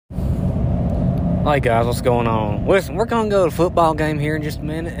Hey guys, what's going on? Listen, we're gonna go to a football game here in just a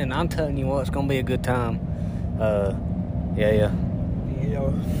minute, and I'm telling you what, it's gonna be a good time. Yeah.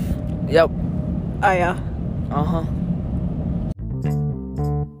 Yep. Oh, yeah. Uh-huh.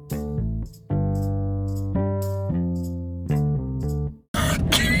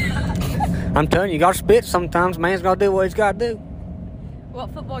 I'm telling you, you gotta spit sometimes. Man's gotta do what he's gotta do.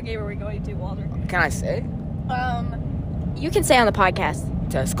 What football game are we going to, Walter? Can I say? You can say on the podcast.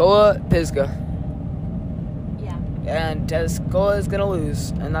 Tuscola, Pisgah. Yeah. And Tuscola is gonna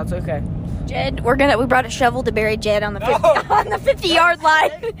lose, and that's okay. Jed, we brought a shovel to bury Jed on the 50 on the 50-yard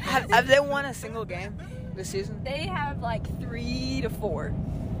line. Have they won a single game this season? They have like 3 to 4.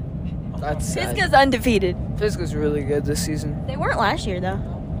 That's sad. Pisgah's undefeated. Pisgah's really good this season. They weren't last year though.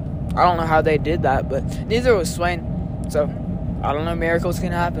 I don't know how they did that, but neither was Swain. So, I don't know. Miracles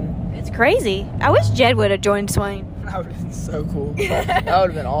can happen. It's crazy. I wish Jed would have joined Swain. That would have been so cool. That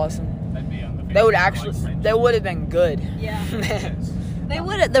would have been awesome. They would have been good. Yeah. They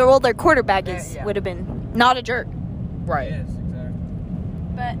would have. Their quarterback would have been not a jerk. Right. Yes, exactly.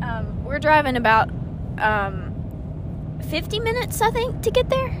 But we're driving about 50 minutes, I think, to get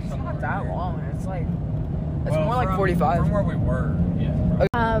there. It's not that long. It's more like 45. From where we were,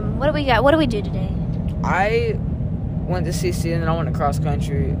 yeah. What do we got? What do we do today? I went to CC and then I went to cross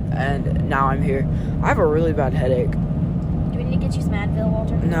country, and now I'm here. I have a really bad headache. Do we need to get you some Advil,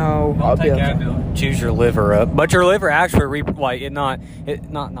 Walter? No, I'll be okay. Choose your liver up, but your liver actually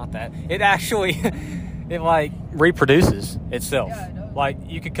it actually it reproduces itself. Yeah, I know. Like,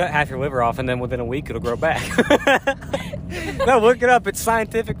 you could cut half your liver off, and then within a week it'll grow back. No, look it up. It's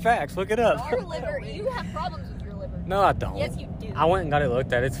scientific facts. Look it up. Your liver, you have problems with your liver. No, I don't. Yes, you do. I went and got it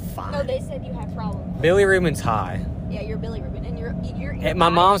looked at. It's fine. No, they said you have problems. Bilirubin's high. Yeah, you're bilirubin, and you're And my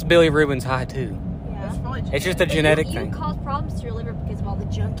mom's bilirubin's high too. Yeah. It's just a genetic you thing. cause problems to your liver because of all the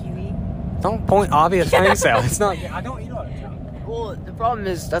junk you eat. Don't point obvious things out. It's not. I don't eat a lot of junk. Well, the problem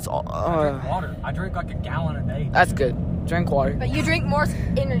is that's all. I drink water. I drink like a gallon a day. That's good. Drink water. But you drink more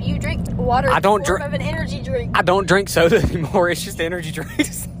energy. You drink water. I don't in the form drink- of an energy drink. I don't drink soda anymore. It's just energy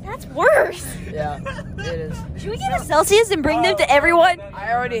drinks. That's worse. Yeah, it is. Should we get a Celsius and bring them to everyone?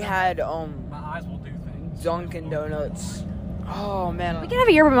 I already had My eyes will do things. Dunkin' Donuts. Oh man, We can have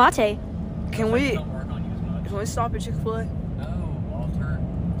a yerba mate. can we Don't work on you as much. can we stop at Chick-fil-A, No, Walter.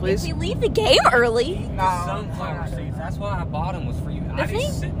 please? We leave the game early. The sunflower seeds. That's why I bought them. Was for you.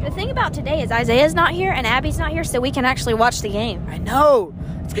 The thing about today is Isaiah's not here and Abby's not here, so we can actually watch the game. I know.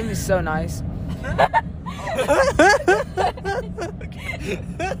 It's gonna be so nice.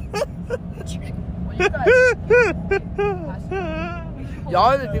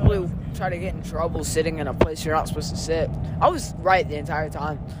 Y'all are the people who try to get in trouble sitting in a place you're not supposed to sit. I was right the entire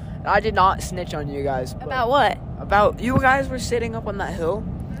time. I did not snitch on you guys. but About what? About you guys were sitting up on that hill,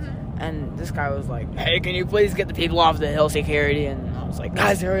 and this guy was like, "Hey, can you please get the people off the hill, security?" And I was like,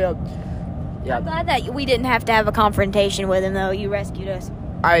 "Guys, hurry up!" I'm Yeah, glad that we didn't have to have a confrontation with him, though. You rescued us.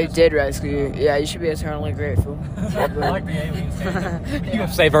 I did rescue you. Yeah, you should be eternally grateful. I like the aliens. You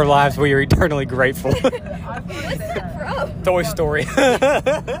have saved our lives. We are eternally grateful. What's that from? Toy Story.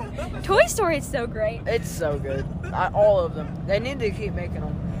 Toy Story is so great. It's so good. All of them. They need to keep making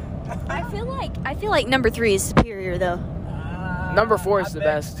them. I feel like number 3 is superior, though. Number 4 is the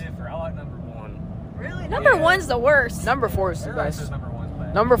best. I like number 1. Really? Number 1's the worst. Number 4 is the best. Number 1's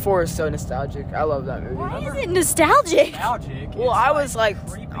best. Number 4 is so nostalgic. I love that movie. Why is it nostalgic? Nostalgic. Well, I was like,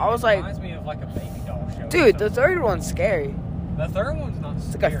 reminds me of like a baby doll show. dude, the third one's scary. The third one's not.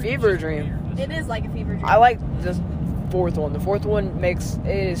 It's like a fever dream. It is like a fever dream. I like the fourth one. The fourth one it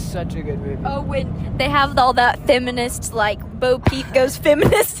is such a good movie. Oh, when they have all that feminist, like, Bo Peep goes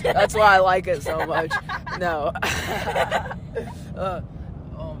feminist. That's why I like it so much. No. But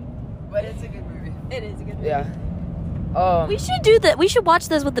it's a good movie. It is a good movie. Yeah. We should do that. We should watch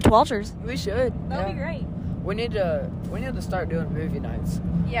those with the Twalchers. We should. That'd be great. We need to start doing movie nights.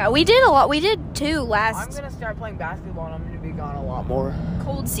 Yeah, we did a lot. We did 2 I'm last gonna start playing basketball and I'm gonna be gone a lot more.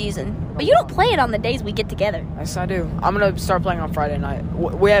 cold season. But you don't play it on the days we get together. Yes, I do. I'm gonna start playing on Friday night.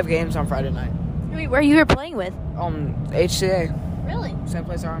 We have games on Friday night. Wait, where you were playing with? HCA, Really? same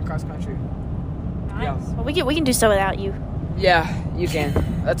place I run cross country. Nice. Yeah. Well, we can do so without you. Yeah, you can.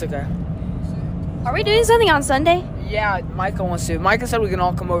 That's okay. Are we doing something on Sunday? Yeah, Micah wants to. Micah said we can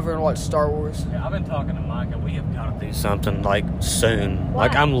all come over and watch Star Wars. Yeah, I've been talking to Micah. We have got to do something like soon. Why?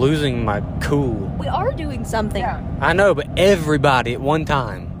 Like, I'm losing my cool. We are doing something. Yeah. I know, but everybody at one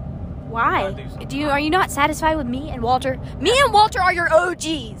time. Why? Gotta do something. Are you not satisfied with me and Walter? Me and Walter are your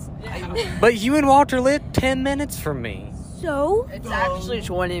OGs. But you and Walter live 10 minutes from me. So? It's actually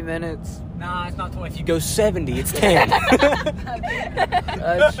 20 minutes. Nah, it's not 20. If you go 70, it's 10. That's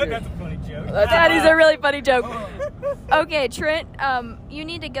true. That's a funny joke. That is a really funny joke. Okay, Trent, you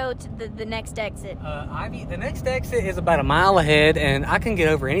need to go to the next exit. Ivy, the next exit is about a mile ahead, and I can get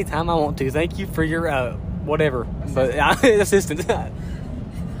over anytime I want to. Thank you for your whatever, but assistance. Thank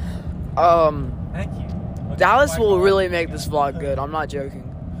you. Dallas will really make this vlog good. I'm not joking.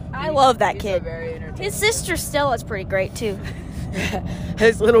 I love that He's kid. very entertaining. His sister Stella's pretty great too.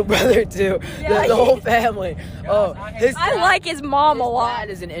 His little brother too. Yeah, The whole family. Oh, his I dad- like his mom a his lot. dad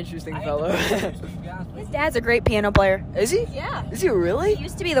is an interesting fellow. His dad's a great piano player. Is he? Yeah. Is he really? He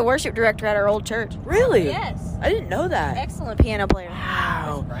used to be the worship director at our old church. Really? Yes. I didn't know that. Excellent piano player.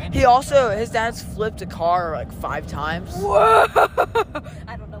 Wow. He also, his dad's flipped a car like 5 times. Whoa!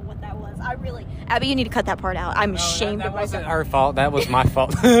 I don't know what that was. Abby, you need to cut that part out. I'm ashamed That of wasn't myself. her fault. That was my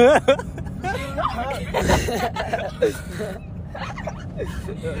fault.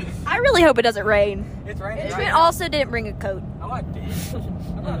 I really hope it doesn't rain. It's raining. Trent also didn't bring a coat. Oh, I did.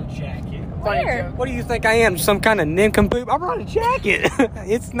 I brought a jacket. Funny Where? joke. What do you think I am? Some kind of nincompoop? I brought a jacket.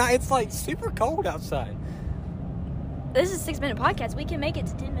 It's not. It's like super cold outside. This is a 6-minute podcast. We can make it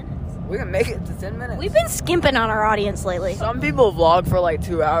to 10 minutes. We can make it to 10 minutes. We've been skimping on our audience lately. Some people vlog for like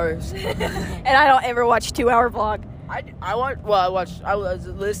 2 hours. And I don't ever watch 2-hour vlog. I was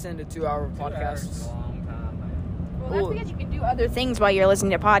listening to 2-hour podcasts. Well, that's because you can do other things while you're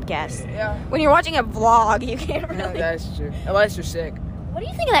listening to podcasts. Yeah. When you're watching a vlog, you can't No, really. that's true. Unless you're sick. What do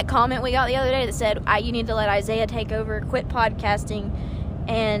you think of that comment we got the other day that said, you need to let Isaiah take over, quit podcasting,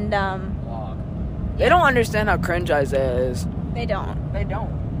 and, They don't understand how cringe Isaiah is. they don't. They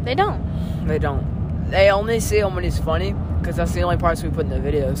don't. They don't. They don't. They only see him when he's funny, because that's the only parts we put in the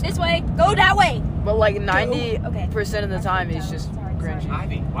videos. This way. Go that way. But like Okay. 90% of the time, he's just Sorry. cringy.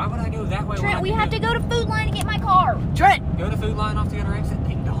 Ivy, why would I go that way? Trent, we have to go to Food Line to get my car. Trent, go to Food Line off the other exit.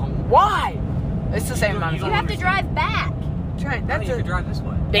 Ding dong. why? It's the same amount of You time. have to drive back. Trent, That's that's you could drive this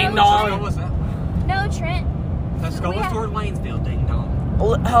way. Ding No, dong. Let's go that way. No, Trent. Let's go We have- toward Lanesville. Ding dong.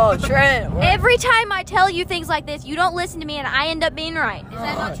 Oh, Trent. what? Every time I tell you things like this, you don't listen to me and I end up being right. Is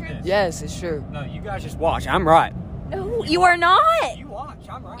that not true? Yes, it's true. No, you guys just watch. I'm right. No, you are not. You watch.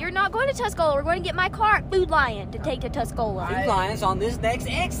 I'm right. You're not going to Tuscola. We're going to get my car at Food Lion to take to Tuscola. Food Lion's on this next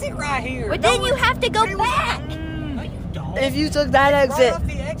exit right here. But then you have to go back. No, you don't. If you took that Right exit, off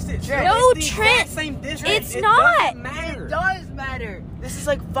the exit. Trent. No, It's the Trent. exact same distance. It's It not. doesn't matter. it does matter. This is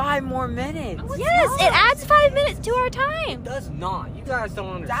like 5 more minutes. Yes, it adds 5 minutes to our time. It does not. You guys don't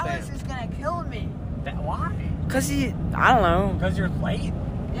understand. Dallas is gonna kill me. Why? Cause I don't know. Because you're late.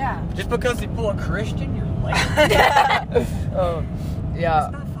 Yeah. Just because they pull a Christian, you're late. Oh, yeah.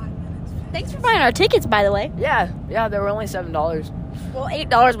 It's not 5 minutes. Thanks for buying our tickets, by the way. Yeah, they were only $7. Well,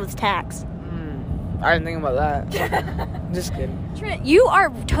 $8 was tax. I didn't think about that. Just kidding. Trent, you are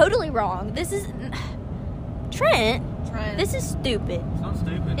totally wrong. This is... Trent, this is stupid. It's not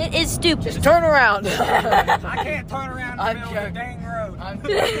stupid. It is stupid. Just turn around. I can't turn around in the I'm middle of the joking. dang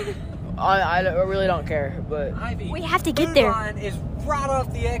road. I really don't care, but Ivy, We have to get Food there. Line is right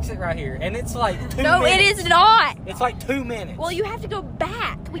off the exit right here, and it's like 2 No, minutes. it is not. It's like 2 minutes. Well, you have to go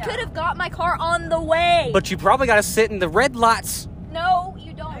back. We could have got my car on the way. But you probably got to sit in the red lights. No,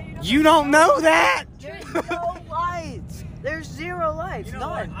 you don't. You don't know that. there's no lights. There's 0 lights. You know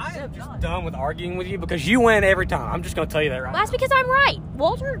what? None. I am just done with arguing with you because you win every time. I'm just going to tell you that right Well, that's because I'm right.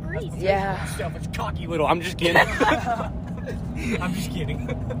 Walter agrees. Yeah. now. Selfish, cocky little. I'm just kidding. I'm just kidding.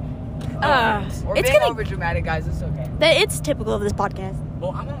 We're It's being gonna. over dramatic, guys. It's okay. It's typical of this podcast.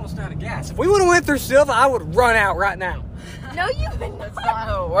 Well, I'm almost out of gas. If we would have went through Silva, I would run out right now. No, you would That's not. not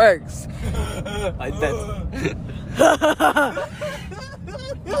how it works.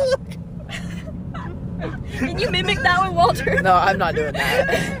 Can you mimic that one, Walter? No, I'm not doing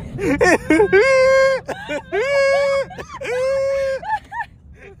that.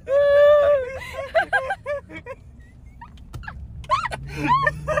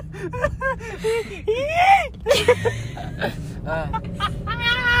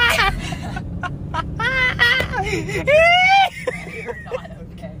 You're not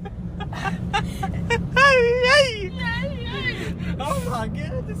okay. Oh my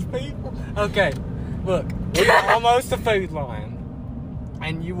goodness, people. Okay, look, we're almost to Food Line,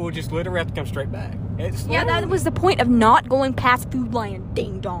 and you will just literally have to come straight back. It's Yeah, that literally- was the point of not going past Food Lion.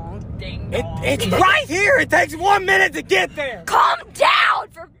 Ding dong. Ding dong. It's right here. It takes 1 minute to get there. Calm down,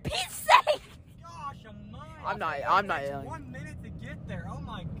 for Pete's sake. Gosh, I'm not It takes yelling. 1 minute to get there. Oh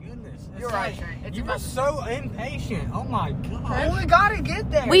my goodness. It's You're right, Trent. It's You were about- so impatient. Oh my god. Well, we gotta get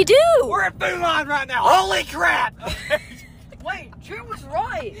there. We do. We're at Food Line right now. Holy crap. Wait, Trent was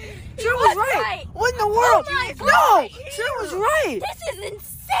right. He Trent was was right. right. What in the world? Oh my No, God. Trent was right. This is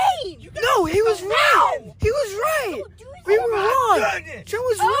insane. No, he was right. He was right. do We so. were Oh my wrong. goodness. Trent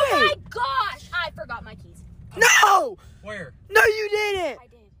was Oh right. my God. didn't. I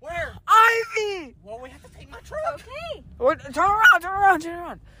did. Where? Ivy. Well, we have to take my truck. Okay. What? Turn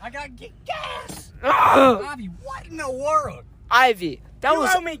around. I gotta get gas. Ugh. Ivy, what in the world? Ivy. That You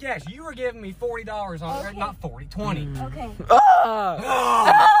was. owe me gas. You were giving me $40 on, Okay. not 40, 20. Okay. Ugh.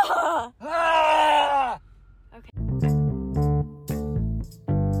 Ah!